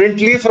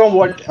differently from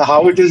what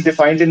how it is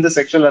defined in the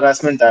Sexual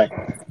Harassment Act.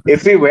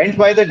 If we went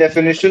by the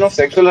definition of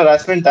Sexual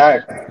Harassment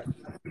Act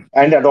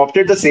and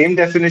adopted the same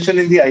definition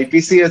in the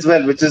IPC as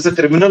well, which is a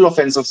criminal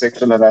offense of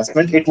sexual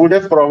harassment, it would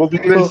have probably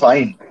been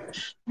fine.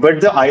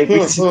 But the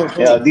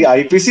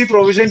IPC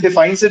provision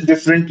defines it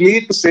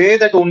differently to say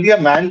that only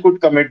a man could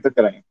commit the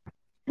crime,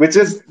 which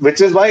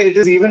is why it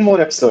is even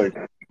more absurd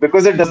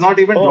because it does not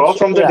even Oh, draw so,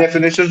 from the yeah.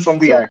 definition from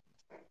the So, act.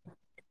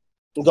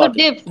 So, got it.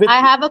 Div, With I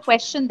have a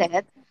question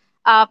there.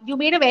 You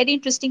made a very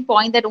interesting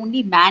point that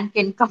only man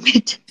can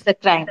commit the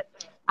crime.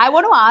 I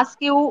want to ask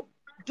you,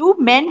 do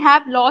men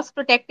have laws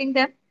protecting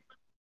them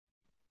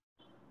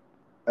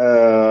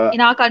Uh,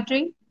 in our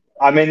country?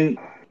 I mean,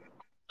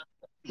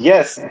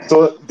 yes.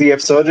 So the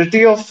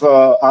absurdity of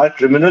our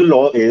criminal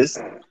law is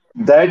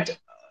that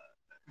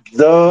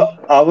the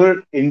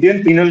our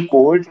Indian Penal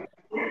Code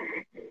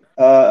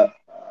uh,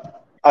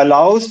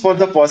 allows for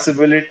the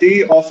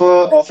possibility of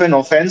an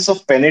offense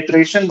of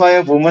penetration by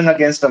a woman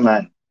against a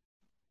man,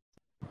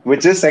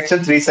 which is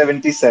section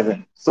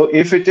 377. So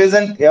if it is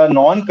a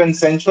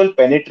non-consensual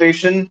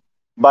penetration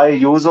by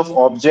use of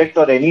object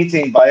or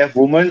anything by a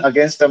woman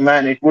against a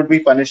man, it would be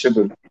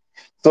punishable.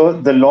 So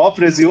the law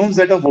presumes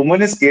that a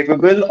woman is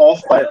capable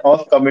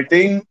of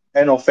committing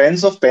an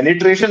offense of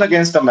penetration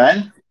against a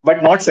man,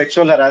 but not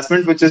sexual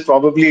harassment, which is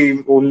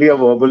probably only a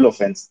verbal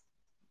offense.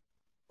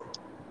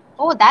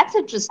 Oh, that's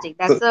interesting.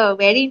 So, That's a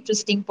very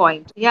interesting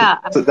point. Yeah.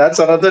 so that's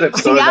another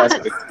absurd Yeah.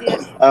 aspect.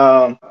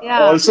 Yeah. Yeah.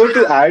 Also,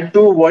 to add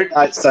to what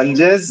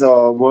Sanjay's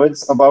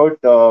words about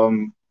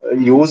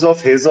use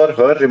of his or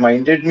her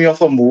reminded me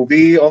of a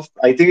movie of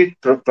I think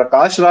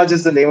Prakash Raj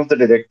is the name of the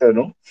director.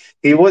 No,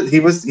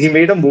 he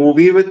made a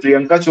movie with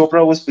Priyanka Chopra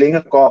who was playing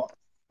a cop,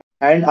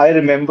 and I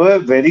remember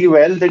very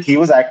well that he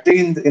was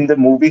acting in the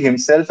movie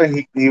himself,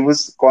 and he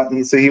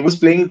was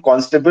playing a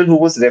constable who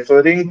was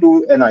referring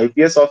to an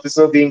IPS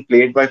officer being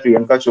played by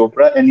Priyanka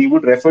Chopra, and he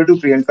would refer to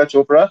Priyanka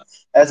Chopra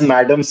as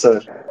Madam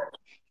Sir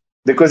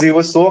because he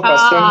was so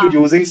accustomed to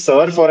Ah, using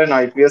sir for an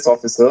IPS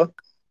officer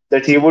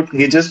that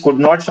he just could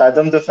not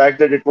fathom the fact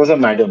that it was a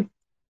madam.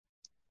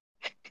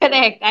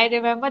 correct. I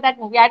remember that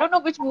movie. I don't know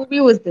which movie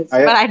was this,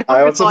 I but I I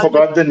don't also recall the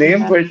forgot the movie.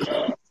 name,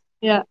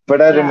 Yeah. Yeah. but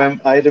Yeah.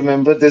 I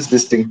remember this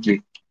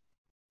distinctly.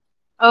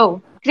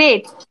 Oh,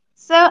 great.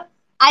 So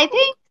I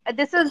think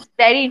this is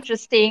very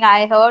interesting.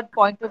 I heard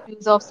point of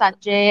views of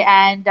Sanjay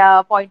and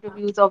point of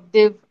views of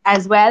Div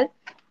as well.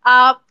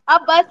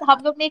 अब बस हम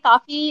लोग ने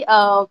काफी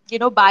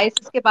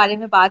biases के बारे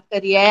में बात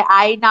करी है.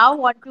 I now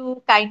want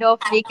to kind of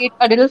make it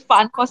a little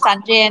fun for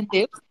Sanjay and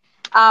Div.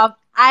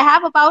 I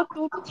have about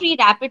 2 to 3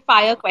 rapid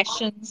fire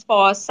questions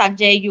for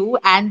Sanjay, you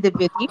and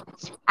Divyati,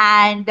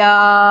 and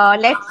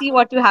let's see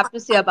what you have to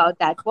say about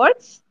that.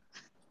 Works?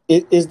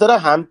 is there a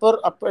hamper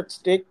up at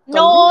stake, Tanvi?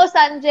 No,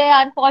 Sanjay,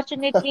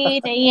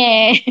 unfortunately नहीं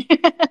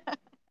है.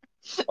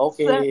 So,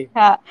 Okay.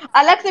 हाँ,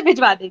 अलग से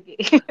भिजवा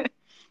देंगे.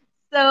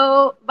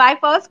 So, my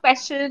first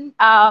question,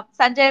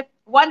 Sanjay,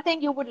 one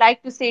thing you would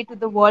like to say to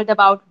the world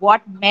about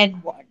what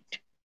men want.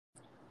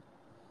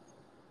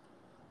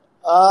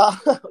 Uh,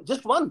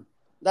 just one.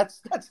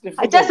 That's Just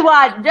difficult.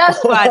 one,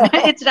 just one.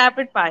 It's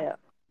rapid fire.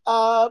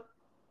 Uh,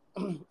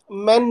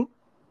 Men,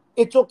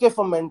 it's okay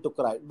for men to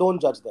cry.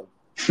 Don't judge them.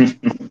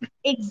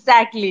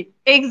 Exactly,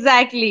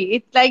 exactly.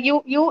 It's like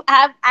you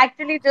have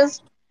actually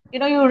just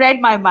you read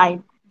my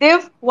mind.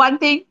 Div, one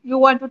thing you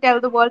want to tell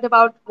the world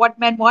about what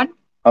men want?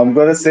 I'm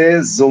gonna say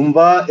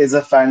Zumba is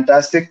a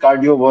fantastic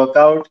cardio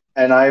workout,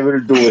 and I will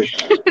do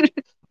it.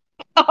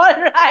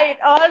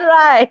 All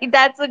right.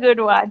 That's a good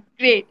one.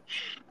 Great.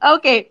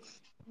 Okay.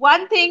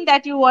 One thing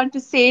that you want to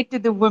say to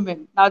the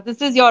women. Now,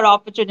 this is your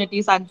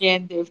opportunity, Sanjay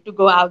and Dev, to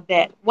go out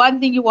there. One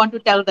thing you want to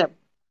tell them.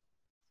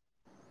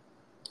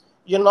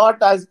 You're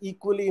not as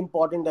equally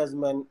important as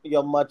men.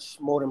 You're much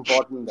more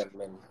important than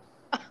men.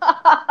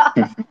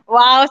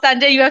 Wow,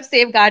 Sanjay, you have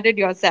safeguarded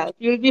yourself.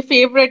 You'll be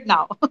favorite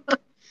now.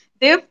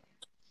 Dev,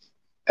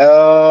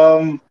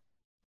 Um,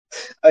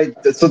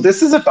 so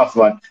this is a tough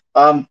one.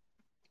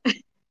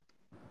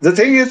 The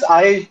thing is,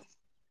 I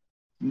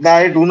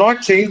do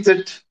not think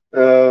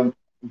that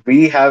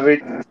we have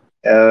it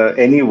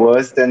any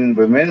worse than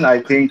women. I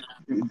think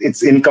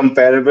it's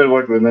incomparable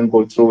what women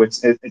go through,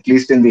 at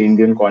least in the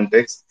Indian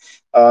context.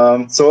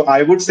 So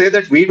I would say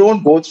that we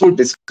don't go through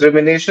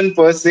discrimination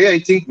per se. I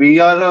think we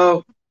are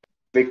a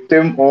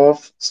victim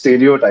of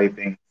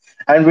stereotyping,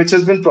 and which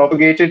has been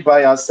propagated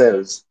by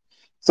ourselves.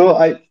 So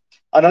I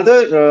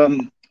another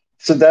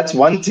so that's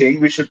one thing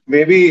we should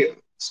maybe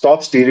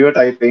stop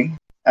stereotyping,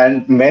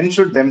 and men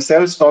should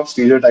themselves stop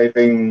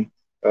stereotyping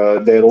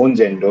their own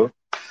gender.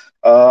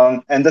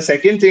 And the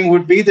second thing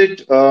would be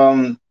that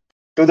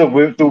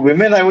to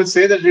women, I would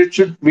say that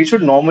we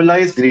should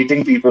normalize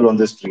greeting people on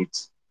the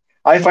streets.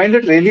 I find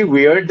it really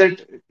weird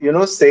that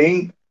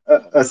saying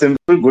a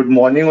simple good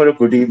morning or a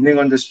good evening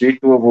on the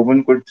street to a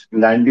woman could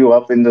land you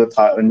up in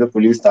the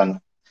police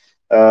thana.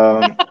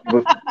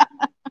 But,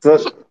 so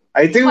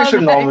I think we all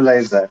should right.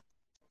 normalize that.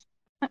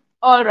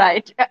 All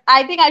right.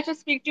 I think I should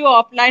speak to you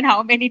offline.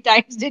 How many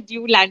times did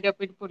you land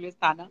up in police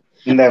thana?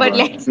 But Never.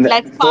 let's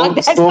park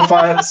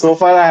that. So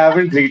far, I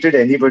haven't greeted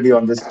anybody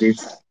on the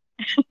streets.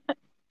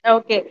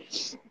 Okay,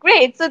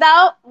 great. So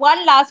now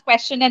one last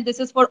question, and this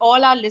is for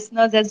all our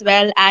listeners as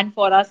well, and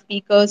for our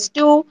speakers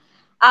too.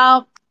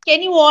 Uh,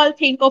 can you all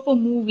think of a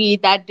movie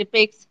that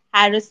depicts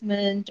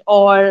harassment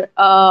or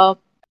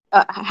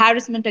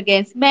harassment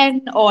against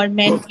men or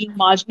men being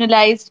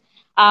marginalized?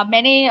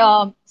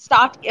 मैंने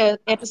start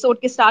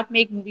episode के start में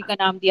एक movie का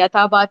नाम दिया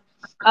था, but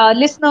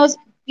listeners,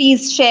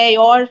 please share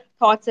your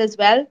thoughts as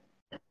well,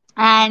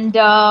 and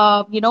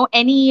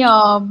any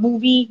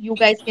movie you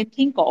guys can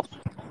think of.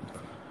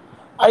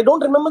 I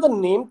don't remember the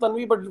name,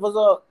 Tanvi, but it was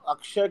a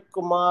Akshay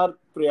Kumar,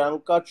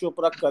 Priyanka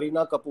Chopra,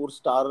 Kareena Kapoor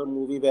star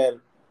movie where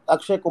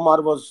Akshay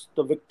Kumar was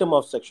the victim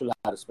of sexual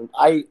harassment.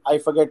 I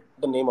forget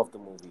the name of the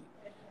movie.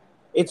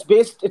 It's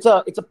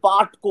a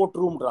part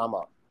courtroom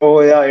drama.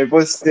 Oh yeah, it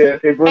was.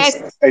 It was.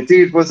 I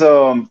think it was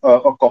a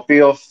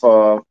copy of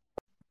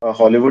a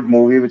Hollywood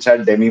movie which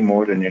had Demi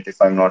Moore in it, if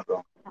I'm not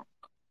wrong.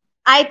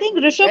 I think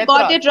Rishabh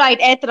got it Etras. right.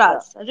 Yeah.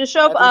 Etras.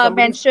 Rishabh I think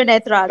mentioned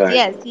Etras. Right.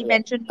 Yes, he yeah.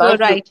 mentioned you were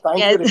right. Thank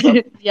you, Yes.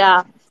 Rishabh.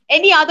 Yeah.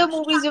 Any other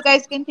movies you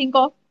guys can think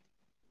of?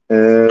 I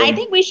Um,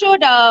 think we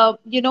should,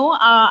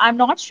 I'm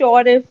not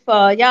sure if,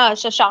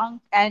 Shashank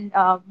and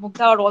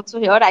Mugdha are also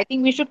here. I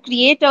think we should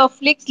create a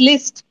flicks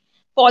list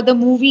for the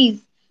movies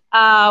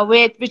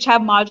which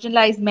have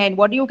marginalized men.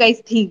 What do you guys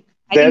think?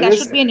 I think there that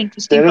should is be an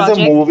interesting there is a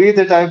project. movie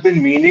that I've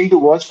been meaning to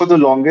watch for the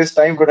longest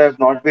time, but I've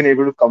not been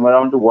able to come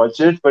around to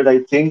watch it. But I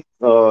think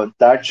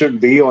that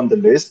should be on the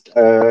list.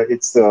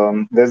 It's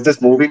There's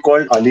this movie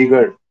called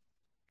Aligarh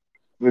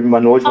with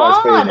Manoj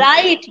Bajpayee Ah, in it.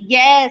 right.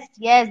 Yes,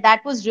 yes,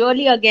 that was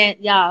really again,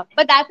 yeah.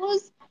 But that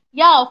was,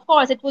 yeah, of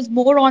course, it was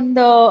more on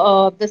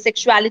the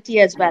sexuality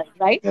as well,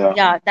 right? Yeah.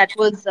 Yeah, that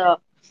was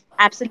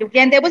absolutely.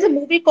 And there was a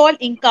movie called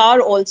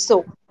Inkar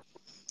also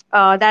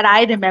that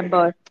I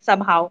remember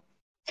somehow.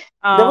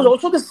 There was Um,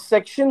 also this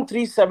Section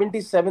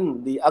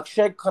 377, the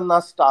Akshay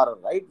Khanna star,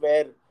 right,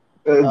 where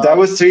That uh,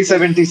 was this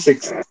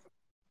 376.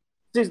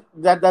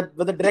 that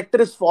where the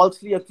director is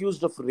falsely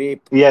accused of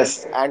rape,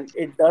 Yes. and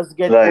it does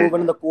get Right.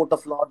 proven in the court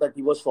of law that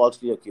he was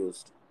falsely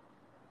accused.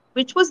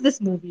 which was this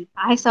movie?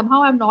 I somehow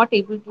am not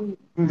able to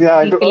Yeah.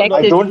 recollect I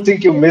No, it. don't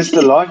think you missed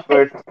a lot,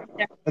 but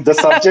the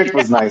subject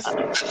was nice.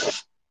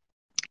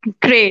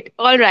 Great.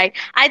 All right.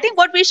 I think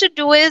what we should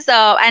do is,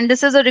 and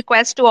this is a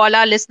request to all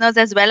our listeners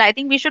as well, I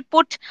think we should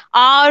put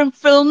our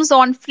films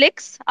on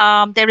Flix.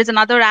 There is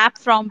another app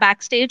from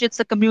Backstage. It's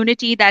a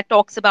community that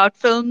talks about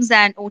films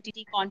and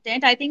OTT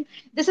content. I think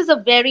this is a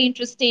very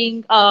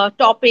interesting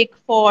topic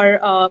for,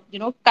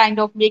 kind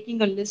of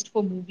making a list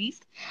for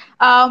movies.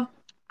 Um,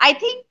 I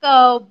think,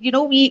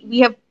 we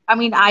have, I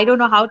mean, I don't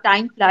know how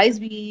time flies.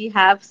 We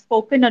have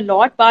spoken a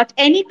lot, but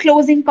any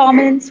closing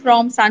comments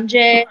from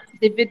Sanjay,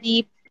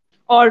 Divyadeep,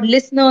 or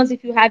listeners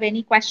if you have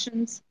any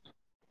questions.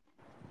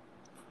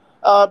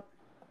 Uh,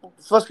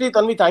 Firstly,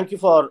 Tanvi, thank you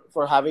for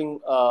having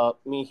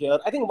me here.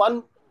 I think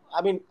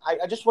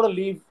I just want to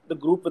leave the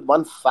group with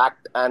one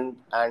fact, while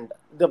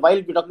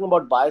we're talking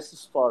about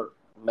biases for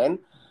men,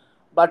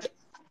 but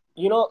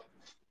you know,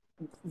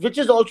 which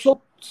is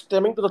also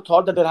stemming to the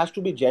thought that there has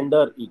to be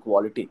gender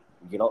equality.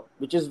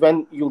 which is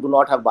when you do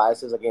not have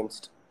biases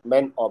against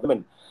men or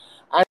women.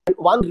 And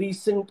one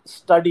recent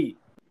study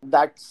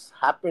that's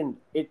happened,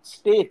 it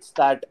states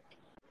that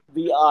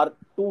we are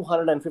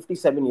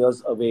 257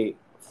 years away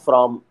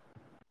from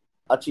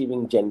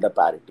achieving gender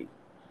parity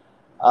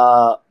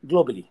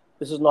globally.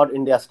 This is not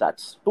India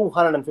stats.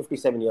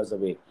 257 years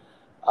away.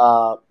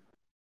 Uh,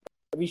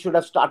 we should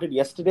have started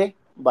yesterday,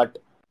 but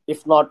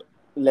if not,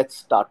 let's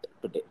start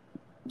today.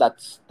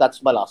 That's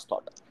my last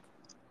thought.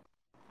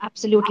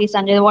 Absolutely,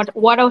 Sanjay.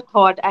 What a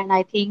thought, and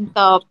I think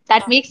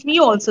that makes me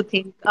also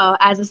think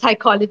as a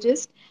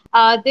psychologist.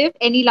 Dev,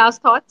 any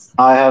last thoughts?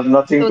 I have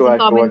nothing to Closing add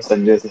to what comments?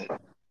 Sanjay said.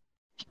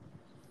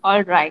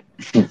 All right,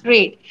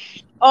 great.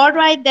 All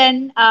right,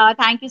 then.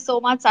 Thank you so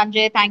much,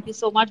 Sanjay. Thank you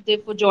so much,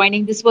 Dev, for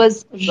joining. This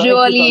was Thank you,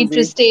 really Tanvi.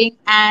 interesting,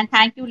 and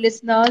thank you,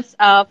 listeners,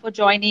 for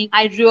joining.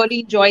 I really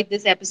enjoyed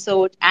this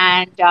episode,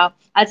 and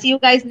I'll see you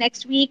guys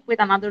next week with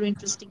another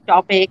interesting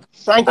topic.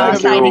 Thank you, Thank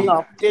Signing you. everybody.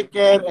 off. Take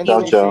care Thank and Ciao,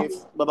 stay you. ciao.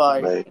 safe. Bye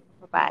bye. Bye.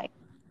 Bye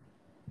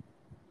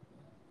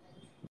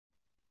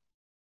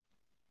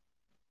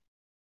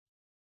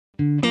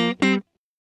bye.